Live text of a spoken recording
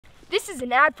This is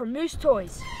an ad for Moose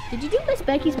Toys. Did you do Miss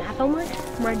Becky's math homework?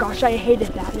 Oh my gosh, I hated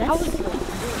that.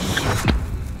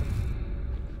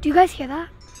 Do you guys hear that?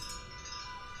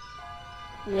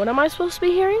 What am I supposed to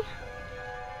be hearing?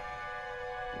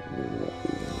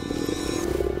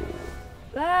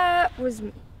 That was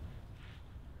me.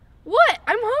 What?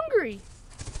 I'm hungry.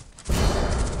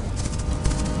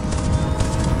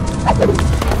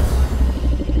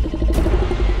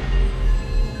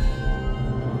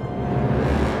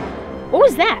 What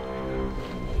was that?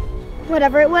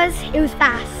 Whatever it was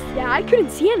fast. Yeah, I couldn't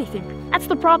see anything. That's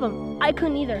the problem. I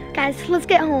couldn't either. Guys, let's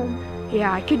get home.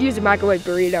 Yeah, I could use a microwave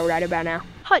burrito right about now.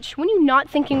 Hutch, when you not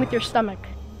thinking with your stomach?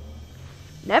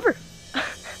 Never.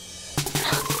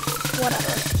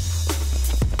 Whatever.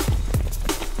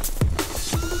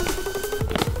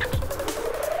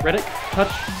 Reddick,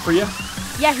 Hutch, Priya?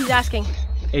 Yeah, he's asking.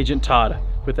 Agent Todd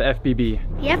with the FBB.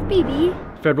 The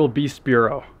FBB? Federal Beast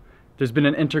Bureau. There's been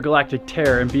an intergalactic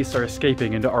tear and beasts are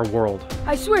escaping into our world.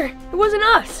 I swear, it wasn't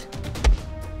us.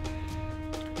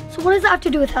 So what does that have to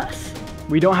do with us?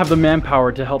 We don't have the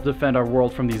manpower to help defend our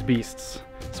world from these beasts.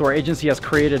 So our agency has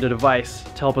created a device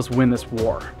to help us win this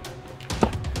war.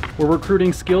 We're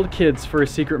recruiting skilled kids for a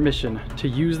secret mission to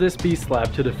use this beast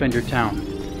lab to defend your town.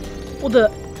 Well,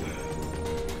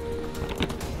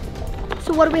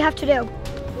 So what do we have to do?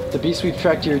 The beast we've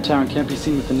tracked to your town can't be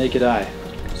seen with the naked eye.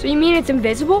 So you mean it's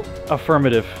invisible?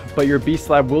 Affirmative, but your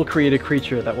beast lab will create a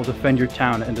creature that will defend your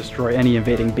town and destroy any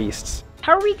invading beasts.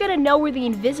 how are we gonna know where the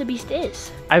Invisibeast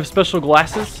is? I have special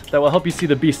glasses that will help you see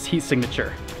the beast's heat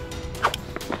signature.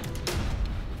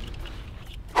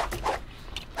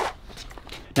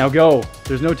 Now go,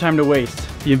 there's no time to waste.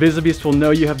 The Invisibeast will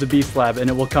know you have the beast lab and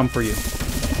it will come for you.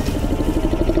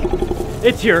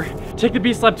 It's here. Take the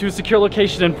beast lab to a secure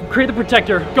location and create the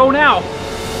protector. Go now!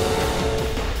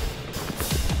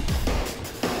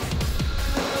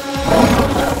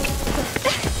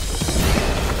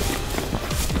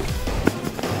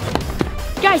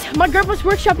 Guys, my grandpa's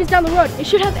workshop is down the road. It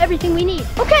should have everything we need.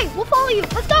 Okay, we'll follow you.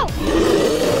 Let's go.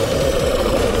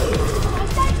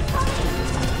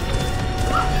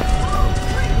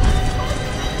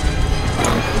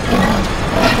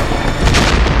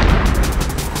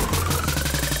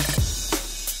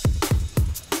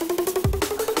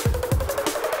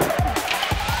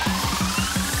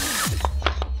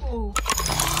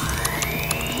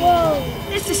 Whoa,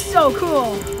 this is so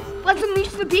cool. Let's unleash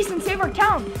the beast and save our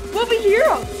town. We'll be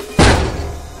heroes.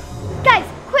 Guys,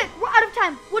 quick, we're out of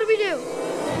time. What do we do?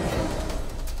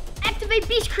 Activate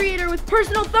Beast Creator with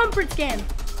personal thumbprint scan.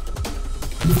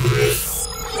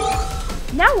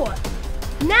 Now what?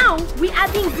 Now we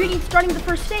add the ingredients starting the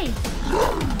first phase.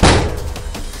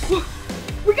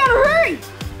 We gotta hurry.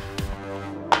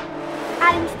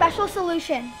 Adding special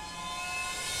solution.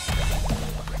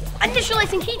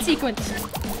 Initializing heat sequence.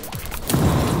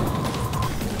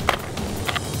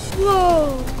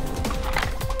 Whoa.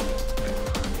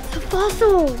 It's a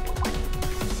fossil.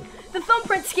 The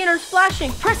thumbprint scanner is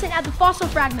flashing. Press and add the fossil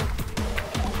fragment.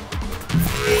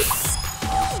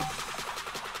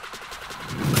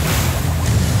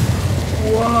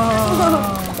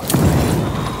 Whoa.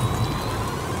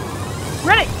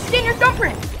 Reddick, scan your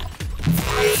thumbprint.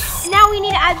 Now we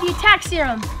need to add the attack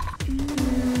serum.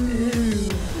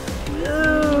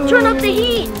 Turn up the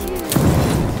heat.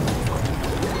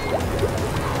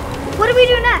 What do we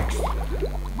do next?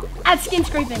 Add skin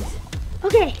scrapings.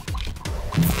 Okay.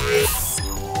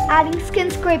 Adding skin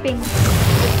scraping.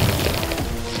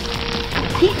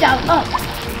 Heat dial up.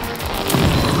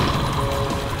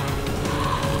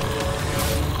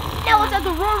 Now let's add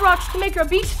the roar rocks to make our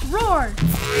beasts roar.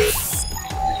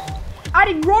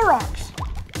 Adding roar rocks.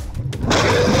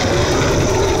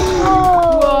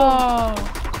 Whoa.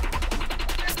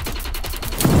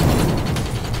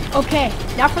 Okay,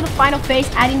 now for the final phase,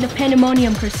 adding the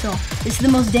pandemonium crystal. This is the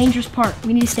most dangerous part.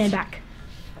 We need to stand back.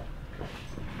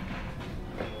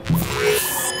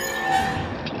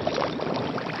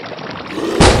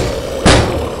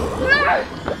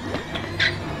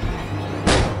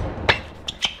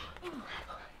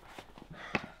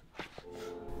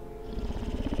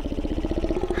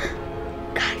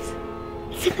 Guys,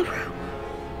 it's in the room.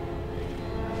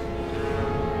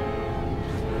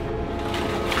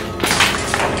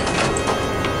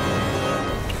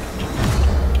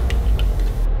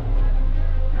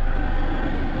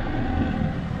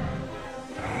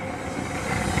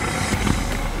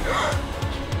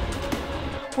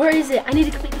 Where is it? I need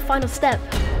to complete the final step.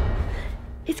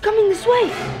 It's coming this way.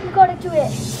 We gotta do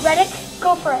it. Reddick,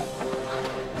 go for it.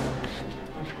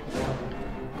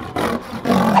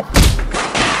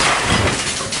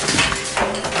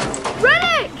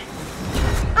 Reddick!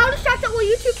 I'll distract it while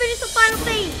you two finish the final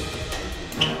phase.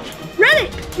 Ready?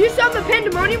 Do you summon the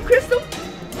pandemonium crystal?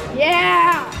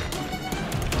 Yeah!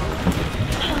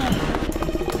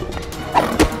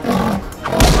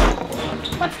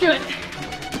 Let's do it.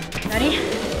 Ready?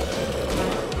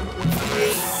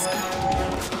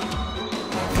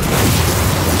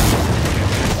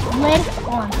 Lid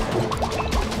on.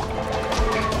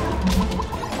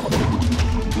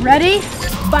 Ready?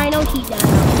 Final heat down.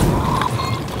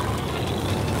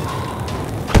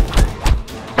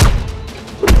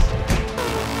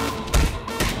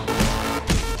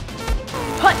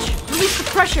 Touch. Release the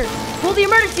pressure. Pull the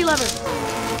emergency lever.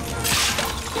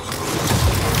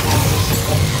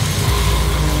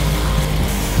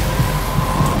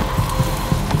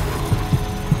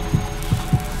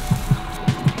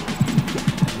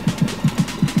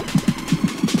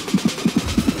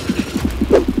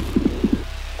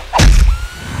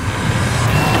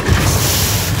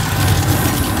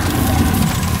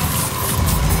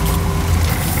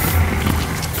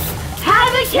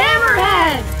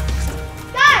 Hammerhead!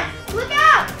 Guys, look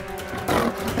out!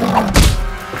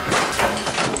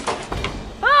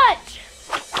 Touch!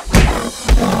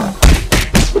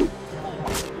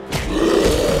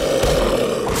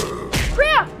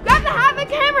 Priya, grab the Havoc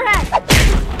Hammerhead!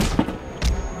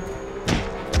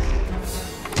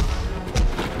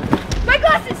 My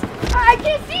glasses! I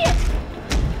can't see it!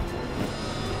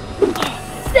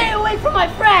 Stay away from my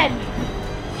friend!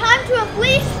 Time to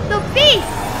unleash the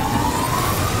beast!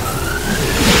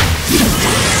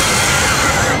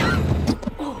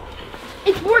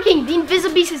 It's working! The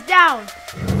Invisibeast is down!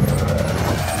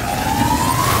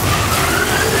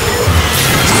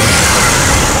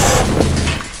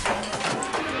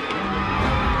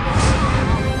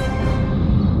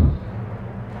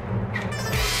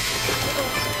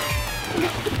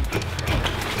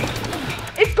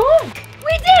 It's gone!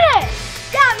 We did it!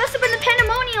 Yeah, it must have been the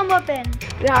pandemonium weapon.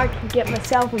 Now I can get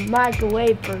myself a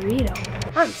microwave burrito.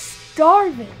 I'm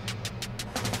starving.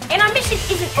 And our mission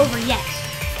isn't over yet.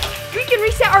 We can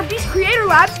reset our Beast Creator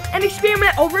Labs and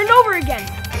experiment over and over again.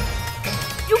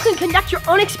 You can conduct your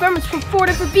own experiments from 4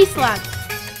 different Beast Labs.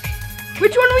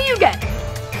 Which one will you get?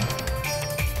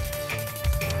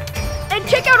 And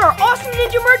check out our awesome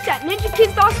Ninja merch at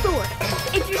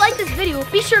NinjaKidz.store. If you like this video,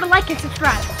 be sure to like and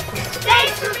subscribe.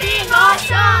 Thanks for being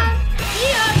awesome!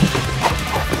 See ya!